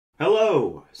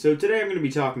Hello! So today I'm going to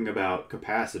be talking about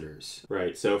capacitors.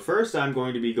 Right, so first I'm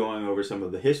going to be going over some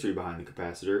of the history behind the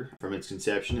capacitor, from its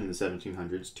conception in the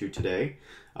 1700s to today,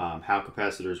 how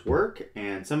capacitors work,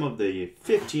 and some of the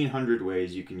 1500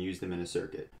 ways you can use them in a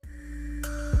circuit.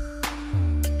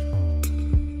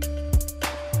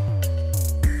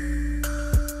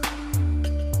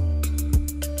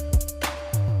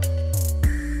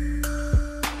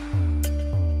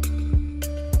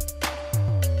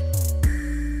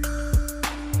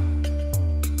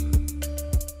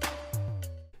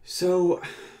 So,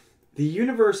 the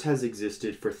universe has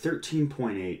existed for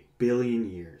 13.8 billion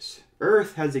years.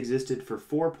 Earth has existed for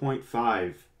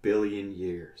 4.5 billion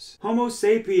years. Homo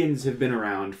sapiens have been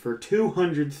around for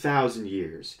 200,000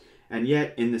 years, and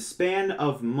yet in the span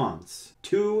of months,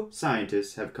 two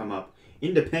scientists have come up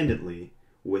independently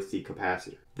with the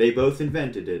capacitor. They both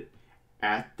invented it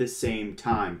at the same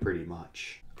time, pretty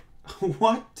much.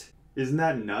 What? Isn't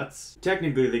that nuts?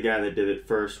 Technically, the guy that did it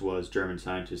first was German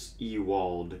scientist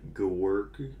Ewald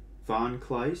Georg von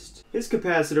Kleist. His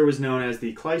capacitor was known as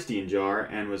the Kleistian jar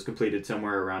and was completed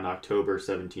somewhere around October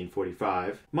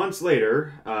 1745. Months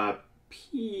later,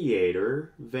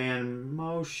 Pieter van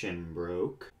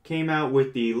Motionbroek came out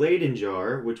with the Leyden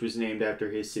jar, which was named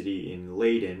after his city in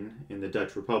Leiden in the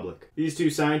Dutch Republic. These two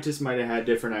scientists might have had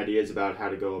different ideas about how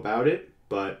to go about it,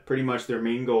 but pretty much their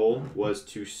main goal was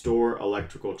to store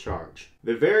electrical charge.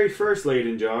 The very first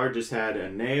Leyden jar just had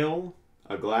a nail,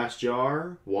 a glass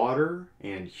jar, water,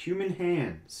 and human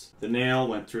hands. The nail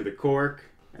went through the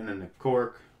cork, and then the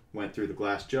cork went through the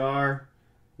glass jar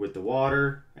with the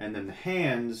water, and then the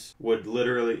hands would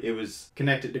it was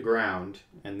connected to ground,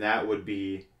 and that would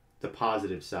be the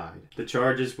positive side. The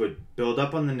charges would build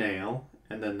up on the nail,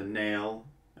 and then the nail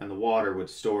and the water would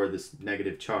store this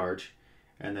negative charge,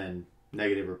 and then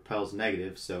negative repels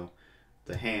negative, so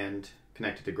the hand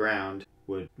connected to ground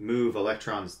would move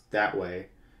electrons that way,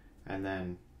 and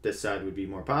then this side would be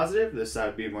more positive, this side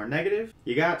would be more negative.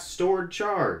 You got stored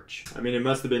charge. I mean, it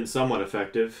must have been somewhat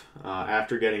effective.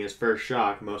 After getting his first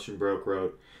shock, Motionbroek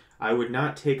wrote, "I would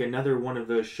not take another one of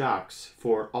those shocks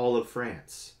for all of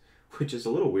France," which is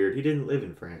a little weird. He didn't live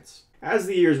in France. As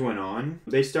the years went on,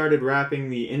 they started wrapping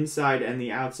the inside and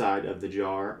the outside of the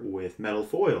jar with metal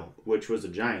foil, which was a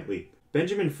giant leap.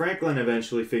 Benjamin Franklin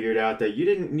eventually figured out that you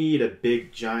didn't need a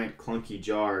big, giant, clunky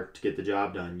jar to get the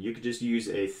job done. You could just use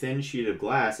a thin sheet of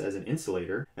glass as an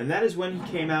insulator, and that is when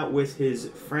he came out with his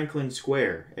Franklin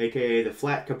Square, aka the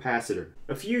flat capacitor.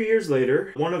 A few years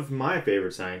later, one of my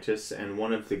favorite scientists and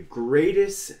one of the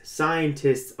greatest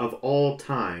scientists of all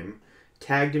time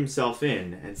tagged himself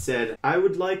in and said, "I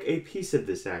would like a piece of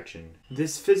this action.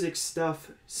 This physics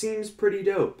stuff seems pretty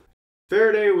dope."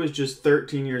 Faraday was just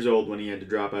 13 years old when he had to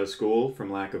drop out of school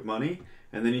from lack of money,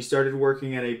 and then he started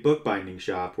working at a bookbinding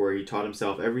shop where he taught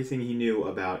himself everything he knew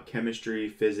about chemistry,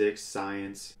 physics,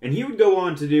 science, and he would go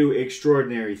on to do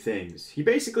extraordinary things. He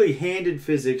basically handed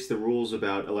physics the rules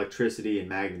about electricity and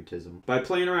magnetism. By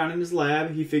playing around in his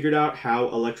lab, he figured out how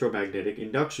electromagnetic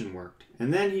induction worked,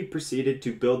 and then he proceeded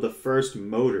to build the first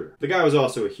motor. The guy was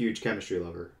also a huge chemistry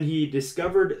lover. He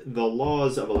discovered the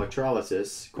laws of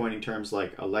electrolysis, coining terms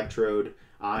like electrode,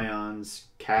 ions,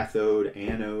 cathode,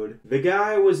 anode. The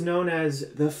guy was known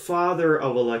as the father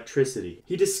of electricity.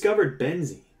 He discovered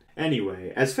benzene.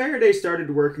 Anyway, as Faraday started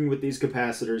working with these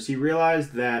capacitors, he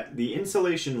realized that the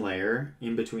insulation layer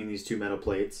in between these two metal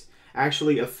plates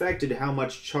actually affected how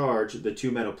much charge the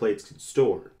two metal plates could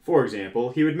store. For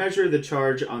example, he would measure the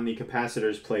charge on the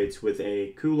capacitor's plates with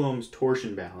a Coulomb's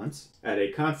torsion balance at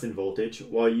a constant voltage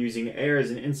while using air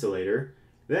as an insulator,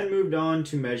 then moved on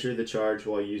to measure the charge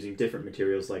while using different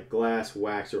materials like glass,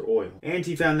 wax, or oil. And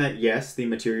he found that yes, the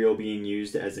material being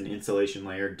used as an insulation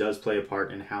layer does play a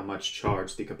part in how much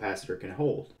charge the capacitor can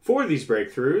hold. For these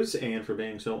breakthroughs, and for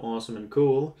being so awesome and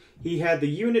cool, he had the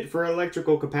unit for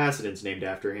electrical capacitance named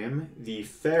after him, the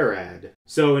farad.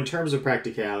 So in terms of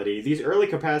practicality, these early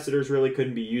capacitors really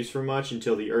couldn't be used for much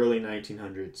until the early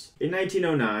 1900s. In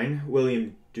 1909,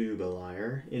 William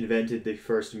Dubelier invented the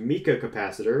first mica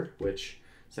capacitor, which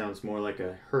sounds more like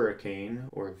a hurricane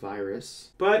or a virus.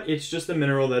 But it's just a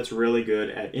mineral that's really good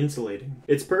at insulating.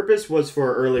 Its purpose was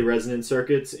for early resonance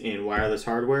circuits in wireless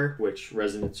hardware, which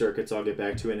resonance circuits I'll get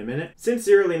back to in a minute. Since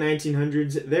the early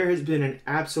 1900s, there has been an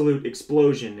absolute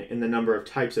explosion in the number of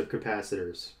types of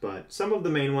capacitors. But some of the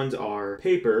main ones are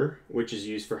paper, which is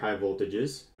used for high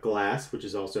voltages, glass, which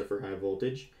is also for high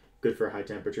voltage, good for high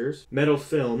temperatures, metal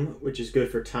film, which is good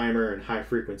for timer and high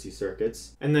frequency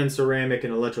circuits, and then ceramic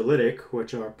and electrolytic,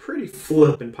 which are pretty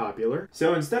flippin' popular.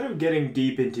 So instead of getting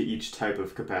deep into each type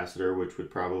of capacitor, which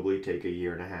would probably take a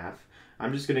year and a half,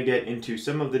 I'm just going to get into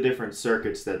some of the different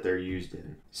circuits that they're used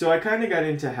in. So I kind of got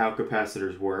into how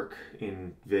capacitors work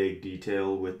in vague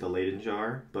detail with the Leyden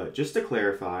jar, but just to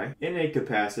clarify, in a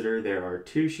capacitor there are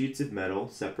two sheets of metal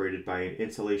separated by an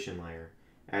insulation layer.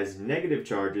 As negative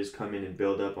charges come in and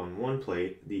build up on one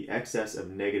plate, the excess of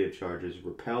negative charges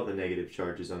repel the negative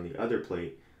charges on the other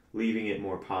plate, leaving it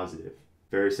more positive.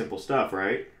 Very simple stuff,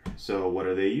 right? So what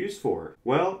are they used for?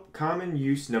 Well, common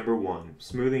use number one,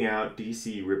 smoothing out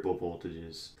DC ripple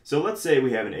voltages. So let's say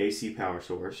we have an AC power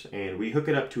source and we hook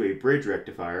it up to a bridge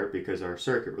rectifier because our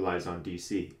circuit relies on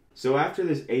DC. So after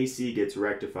this AC gets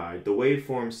rectified, the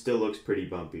waveform still looks pretty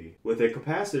bumpy. With a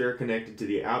capacitor connected to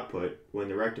the output, when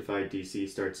the rectified DC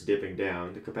starts dipping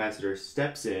down, the capacitor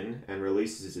steps in and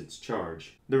releases its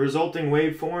charge. The resulting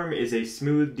waveform is a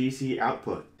smooth DC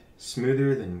output.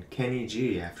 Smoother than Kenny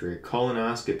G after a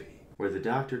colonoscopy, where the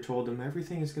doctor told him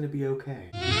everything is going to be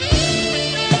okay.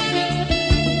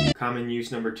 Common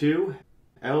use number two,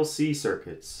 LC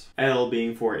circuits. L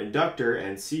being for inductor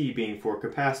and C being for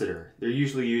capacitor. They're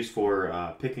usually used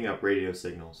for picking up radio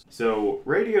signals. So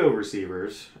radio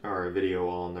receivers are a video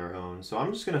all on their own, so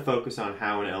I'm just going to focus on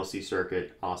how an LC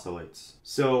circuit oscillates.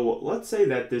 So let's say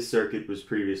that this circuit was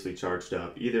previously charged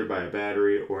up either by a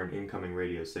battery or an incoming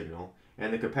radio signal,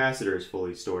 and the capacitor is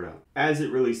fully stored up. As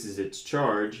it releases its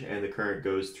charge and the current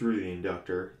goes through the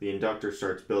inductor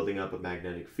starts building up a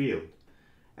magnetic field.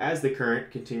 As the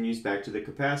current continues back to the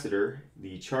capacitor,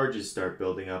 the charges start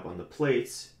building up on the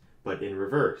plates, but in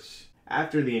reverse.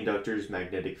 After the inductor's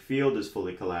magnetic field is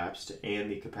fully collapsed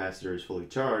and the capacitor is fully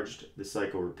charged, the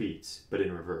cycle repeats, but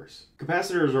in reverse.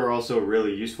 Capacitors are also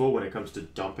really useful when it comes to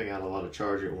dumping out a lot of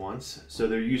charge at once, so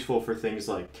they're useful for things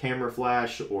like camera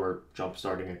flash or jump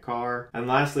starting a car. And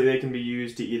lastly, they can be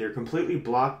used to either completely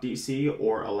block DC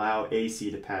or allow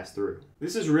AC to pass through.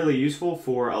 This is really useful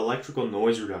for electrical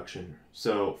noise reduction.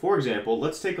 So, for example,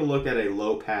 let's take a look at a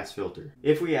low-pass filter.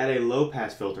 If we add a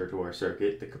low-pass filter to our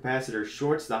circuit, the capacitor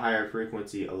shorts the higher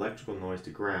frequency electrical noise to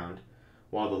ground,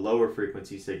 while the lower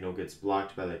frequency signal gets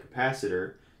blocked by the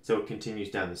capacitor, so it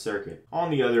continues down the circuit. On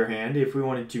the other hand, if we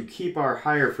wanted to keep our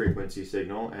higher frequency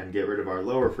signal and get rid of our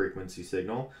lower frequency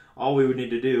signal, all we would need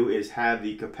to do is have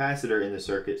the capacitor in the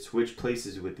circuit switch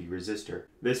places with the resistor.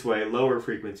 This way, lower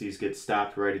frequencies get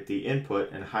stopped right at the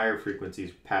input and higher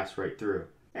frequencies pass right through.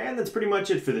 And that's pretty much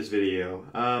it for this video.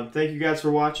 Thank you guys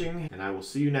for watching, and I will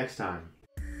see you next time.